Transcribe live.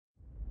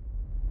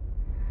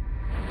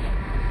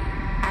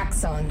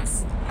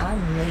Axons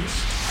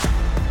Unleashed.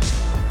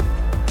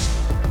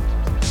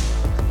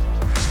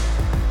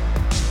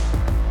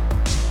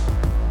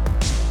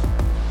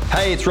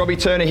 Hey, it's Robbie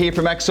Turner here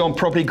from Axon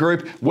Property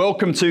Group.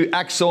 Welcome to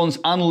Axon's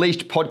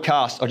Unleashed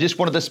podcast. I just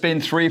wanted to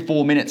spend 3 or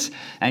 4 minutes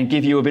and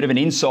give you a bit of an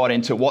insight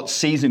into what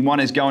season 1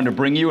 is going to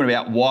bring you and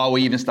about why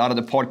we even started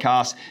the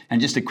podcast, and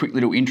just a quick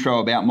little intro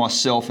about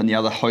myself and the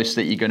other hosts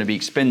that you're going to be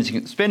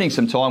spending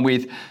some time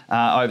with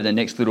over the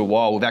next little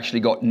while. We've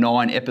actually got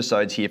 9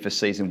 episodes here for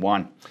season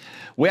 1.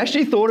 We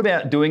actually thought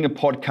about doing a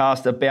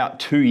podcast about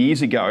 2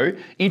 years ago.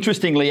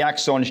 Interestingly,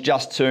 Axon's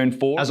just turned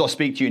 4 as I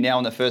speak to you now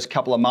in the first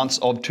couple of months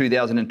of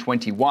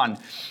 2021.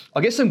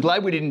 I guess I'm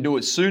glad we didn't do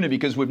it sooner,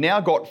 because we've now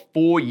got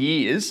 4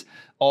 years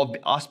of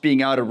us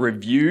being able to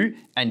review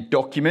and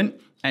document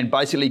and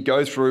basically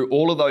go through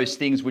all of those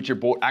things which have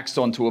brought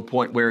Axon to a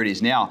point where it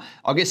is now.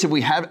 I guess if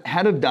we had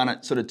have done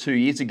it sort of 2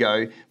 years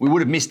ago, we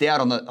would have missed out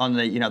on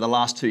the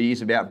last 2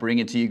 years about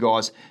bringing to you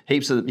guys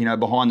heaps of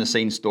behind the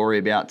scenes story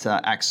about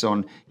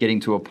Axon getting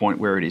to a point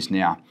where it is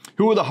now.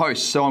 Who are the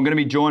hosts? So I'm going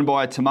to be joined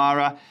by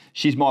Tamara.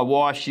 She's my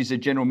wife. She's the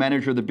general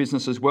manager of the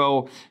business as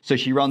well. So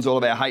she runs all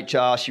of our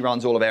HR. She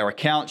runs all of our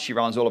accounts. She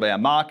runs all of our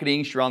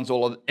marketing. She runs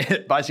all of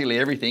basically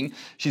everything.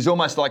 She's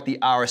almost like the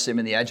RSM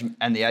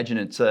and the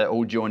adjutant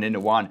all joined into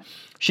one.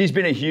 She's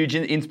been a huge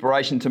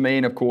inspiration to me,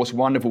 and of course,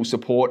 wonderful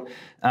support.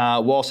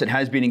 Whilst it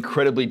has been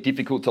incredibly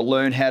difficult to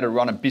learn how to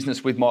run a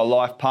business with my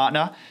life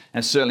partner,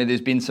 and certainly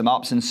there's been some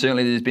ups and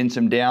certainly there's been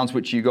some downs,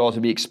 which you guys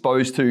will be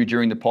exposed to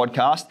during the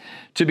podcast.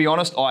 To be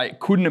honest, I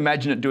couldn't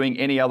imagine it doing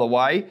any other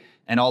way.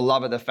 And I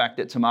love it, the fact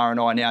that Tamara and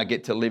I now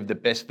get to live the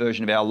best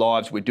version of our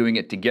lives. We're doing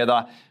it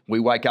together. We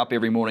wake up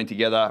every morning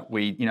together.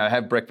 We,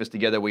 have breakfast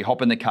together. We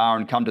hop in the car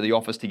and come to the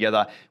office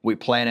together. We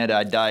plan out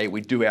our day. We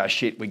do our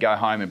shit. We go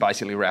home and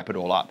basically wrap it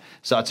all up.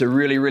 So it's a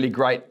really, really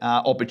great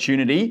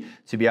opportunity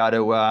to be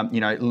able to,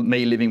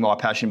 me living my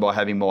passion by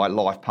having my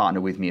life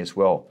partner with me as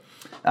well.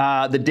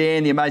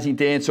 The amazing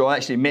Dan. So I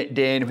actually met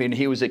Dan when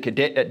he was a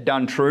cadet at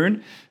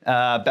Duntroon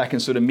back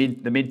in sort of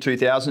the mid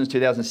 2000s,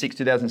 2006,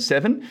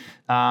 2007.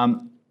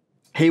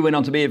 He went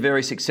on to be a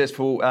very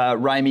successful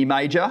RAMI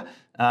major,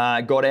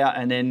 got out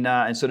and then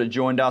and sort of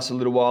joined us a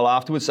little while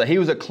afterwards. So he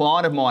was a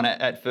client of mine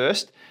at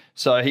first.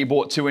 So he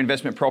bought 2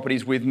 investment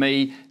properties with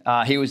me.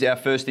 He was our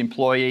first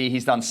employee.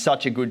 He's done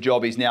such a good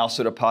job. He's now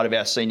sort of part of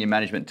our senior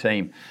management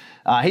team.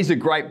 He's a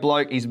great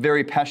bloke. He's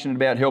very passionate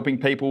about helping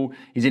people.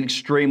 He's an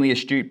extremely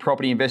astute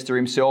property investor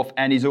himself,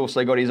 and he's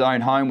also got his own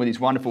home with his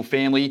wonderful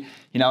family.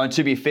 And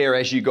to be fair,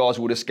 as you guys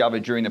will discover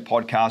during the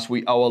podcast,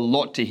 we owe a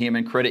lot to him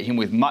and credit him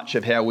with much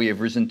of how we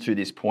have risen to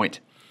this point.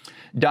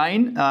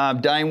 Dane,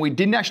 we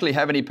didn't actually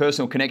have any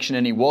personal connection,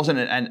 and he wasn't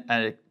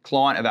a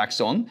client of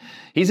Axon.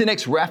 He's an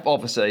ex-RAF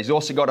officer. He's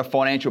also got a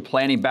financial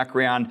planning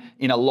background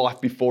in a life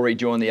before he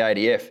joined the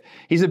ADF.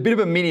 He's a bit of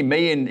a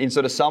mini-me in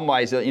sort of some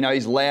ways.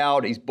 He's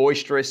loud, he's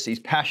boisterous, he's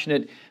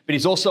passionate, but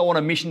he's also on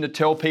a mission to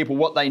tell people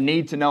what they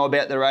need to know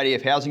about their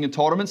ADF housing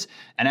entitlements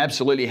and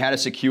absolutely how to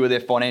secure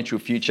their financial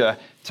future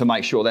to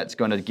make sure that's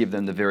going to give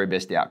them the very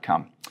best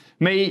outcome.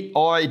 Me,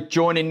 I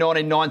joined in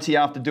 1990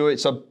 after doing it,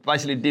 so I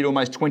basically did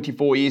almost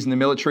 24 years in the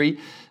military.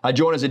 I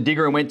joined as a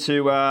digger and went to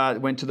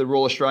the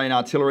Royal Australian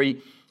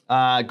Artillery,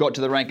 got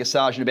to the rank of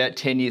sergeant about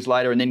 10 years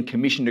later, and then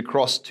commissioned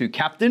across to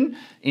captain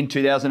in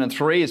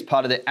 2003 as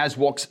part of the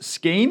ASWOX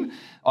scheme.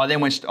 I then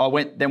went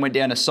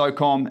down to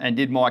SOCOM and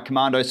did my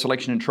commando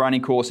selection and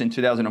training course in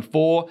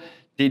 2004.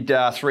 Did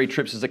 3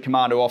 trips as a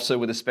commando officer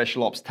with a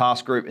special ops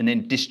task group, and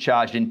then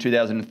discharged in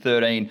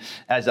 2013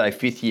 as a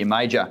 5th year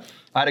major.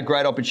 I had a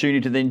great opportunity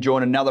to then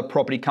join another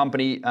property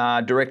company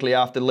directly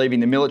after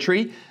leaving the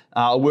military.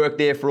 I worked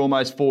there for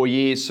almost 4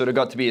 years, sort of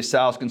got to be a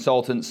sales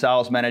consultant,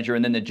 sales manager,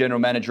 and then the general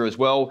manager as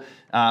well.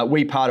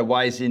 We parted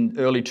ways in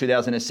early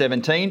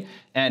 2017.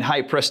 And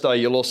hey presto,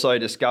 you'll also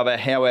discover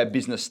how our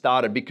business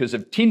started because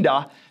of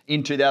Tinder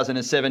in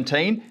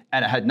 2017.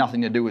 And it had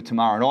nothing to do with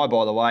Tamara and I,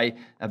 by the way,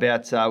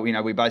 about,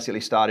 we basically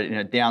started in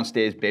a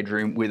downstairs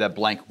bedroom with a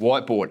blank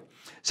whiteboard.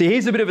 So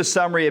here's a bit of a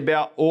summary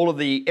about all of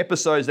the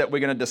episodes that we're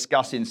going to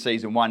discuss in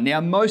season 1.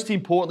 Now, most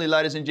importantly,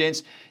 ladies and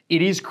gents,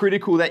 it is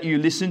critical that you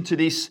listen to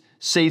this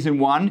season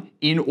 1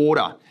 in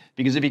order.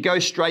 Because if you go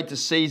straight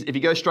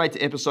to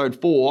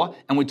episode 4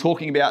 and we're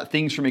talking about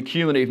things from a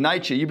cumulative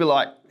nature, you'll be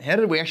like, how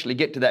did we actually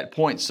get to that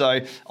point?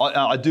 So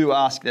I do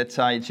ask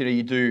that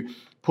you do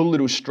put a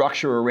little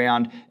structure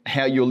around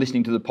how you're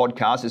listening to the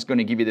podcast. It's going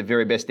to give you the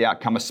very best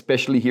outcome,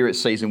 especially here at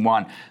season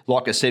 1.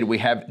 Like I said, we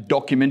have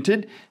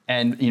documented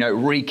and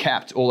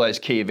recapped all those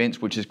key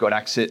events, which has got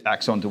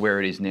Axon to where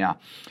it is now.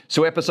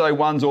 So episode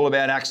 1's all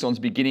about Axon's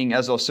beginning.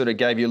 As I sort of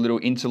gave you a little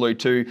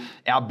interlude to,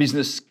 our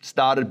business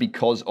started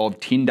because of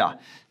Tinder.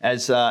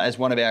 As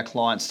one of our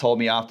clients told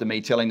me after me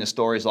telling the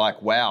stories,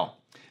 like, wow,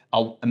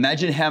 I'll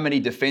imagine how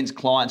many defence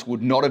clients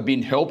would not have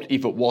been helped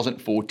if it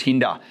wasn't for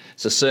Tinder.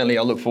 So certainly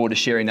I look forward to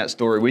sharing that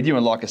story with you.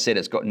 And like I said,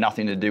 it's got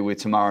nothing to do with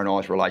Tamara and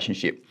I's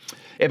relationship.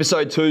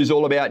 Episode 2 is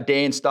all about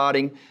Dan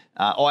starting.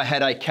 I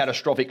had a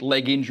catastrophic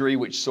leg injury,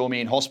 which saw me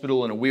in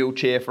hospital in a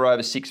wheelchair for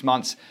over 6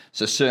 months.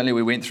 So certainly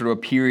we went through a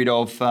period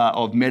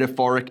of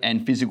metaphoric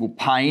and physical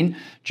pain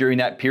during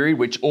that period,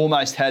 which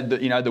almost had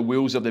the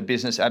wheels of the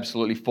business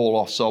absolutely fall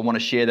off. So I want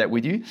to share that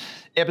with you.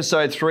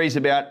 Episode 3 is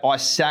about I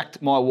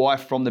sacked my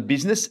wife from the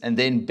business and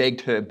then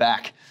begged her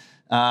back.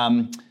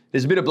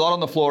 There's a bit of blood on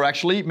the floor,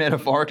 actually,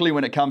 metaphorically,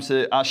 when it comes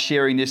to us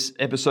sharing this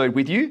episode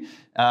with you.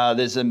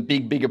 There's some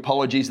big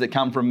apologies that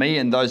come from me,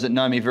 and those that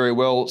know me very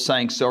well,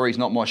 saying sorry is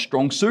not my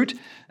strong suit.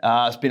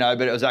 But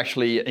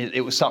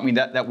it was something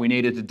that we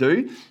needed to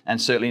do.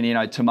 And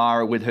certainly,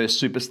 Tamara, with her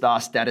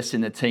superstar status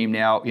in the team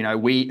now,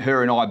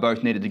 her and I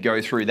both needed to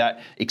go through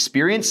that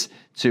experience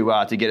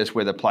to get us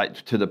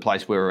to the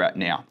place where we're at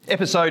now.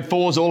 Episode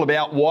 4 is all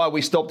about why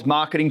we stopped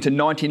marketing to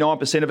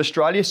 99% of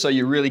Australia, so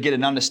you really get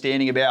an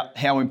understanding about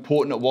how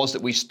important it was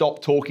that we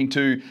stopped talking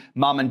to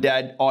mum and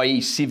dad,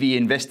 i.e. civvy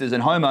investors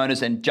and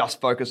homeowners, and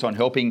just focus on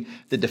helping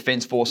the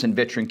Defence Force and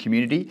veteran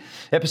community.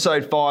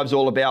 Episode 5 is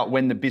all about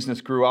when the business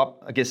grew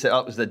up. I guess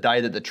that was the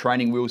day that the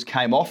training wheels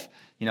came off.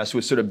 So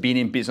we've sort of been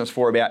in business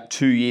for about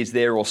 2 years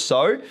there or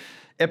so.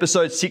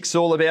 Episode 6 is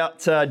all about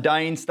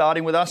Dane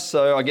starting with us.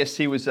 So I guess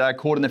he was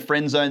caught in the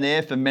friend zone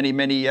there for many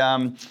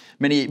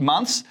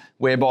months,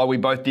 whereby we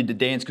both did the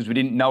dance because we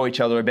didn't know each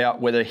other about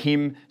whether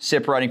him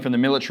separating from the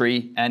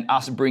military and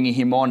us bringing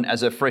him on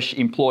as a fresh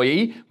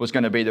employee was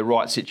going to be the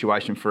right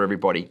situation for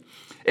everybody.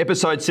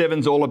 Episode 7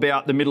 is all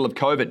about the middle of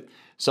COVID.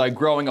 So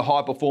growing a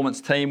high-performance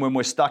team when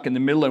we're stuck in the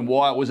middle, and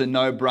why it was a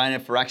no-brainer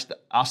for us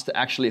to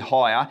actually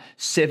hire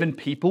 7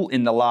 people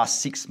in the last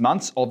 6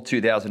 months of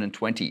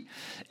 2020.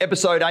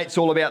 Episode 8 is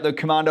all about the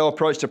commando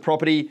approach to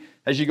property.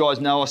 As you guys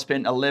know, I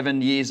spent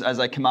 11 years as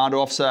a commando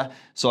officer,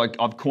 so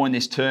I've coined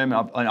this term,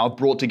 and I've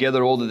brought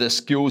together all of the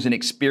skills and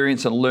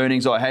experience and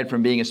learnings I had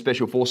from being a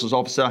Special Forces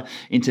officer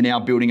into now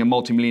building a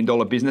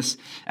multi-million-dollar business.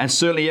 And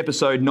certainly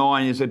episode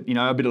 9 is a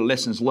bit of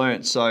lessons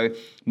learnt. So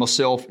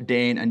myself,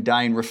 Dan and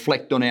Dane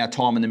reflect on our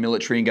time in the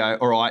military and go,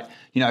 all right,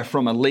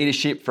 from a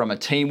leadership, from a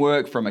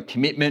teamwork, from a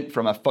commitment,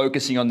 from a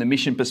focusing on the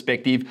mission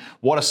perspective,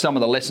 what are some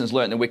of the lessons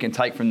learned that we can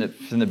take from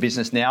the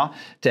business now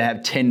to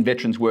have 10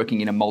 veterans working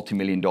in a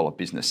multi-million-dollar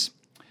business?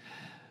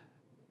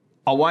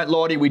 I won't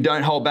lie to you, we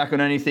don't hold back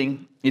on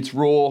anything. It's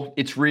raw,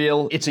 it's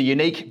real, it's a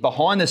unique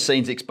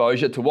behind-the-scenes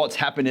exposure to what's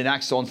happened in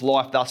Axon's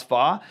life thus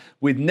far.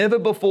 We've never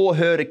before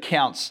heard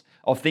accounts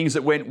of things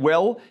that went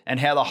well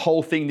and how the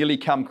whole thing nearly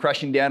come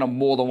crashing down on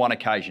more than one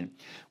occasion.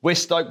 We're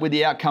stoked with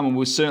the outcome, and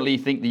we'll certainly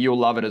think that you'll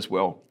love it as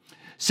well.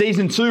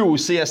 Season 2 will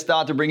see us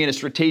start to bring in a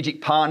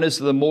strategic partners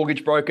to the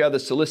mortgage broker, the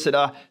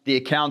solicitor, the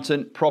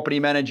accountant, property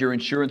manager,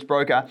 insurance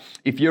broker.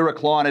 If you're a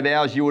client of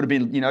ours, you would have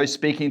been,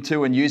 speaking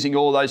to and using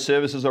all those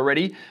services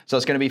already. So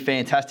it's going to be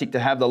fantastic to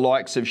have the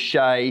likes of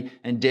Shay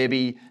and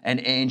Debbie and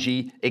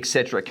Angie,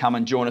 etc., come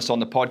and join us on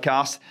the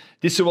podcast.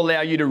 This will allow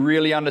you to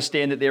really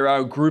understand that there are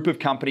a group of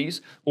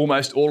companies,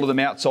 almost all of them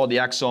outside the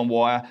Axon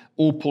wire,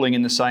 all pulling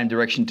in the same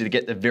direction to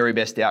get the very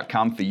best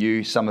outcome for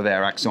you, some of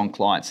our Axon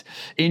clients.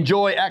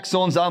 Enjoy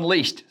Axons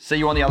Unleashed. See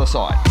you on the other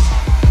side.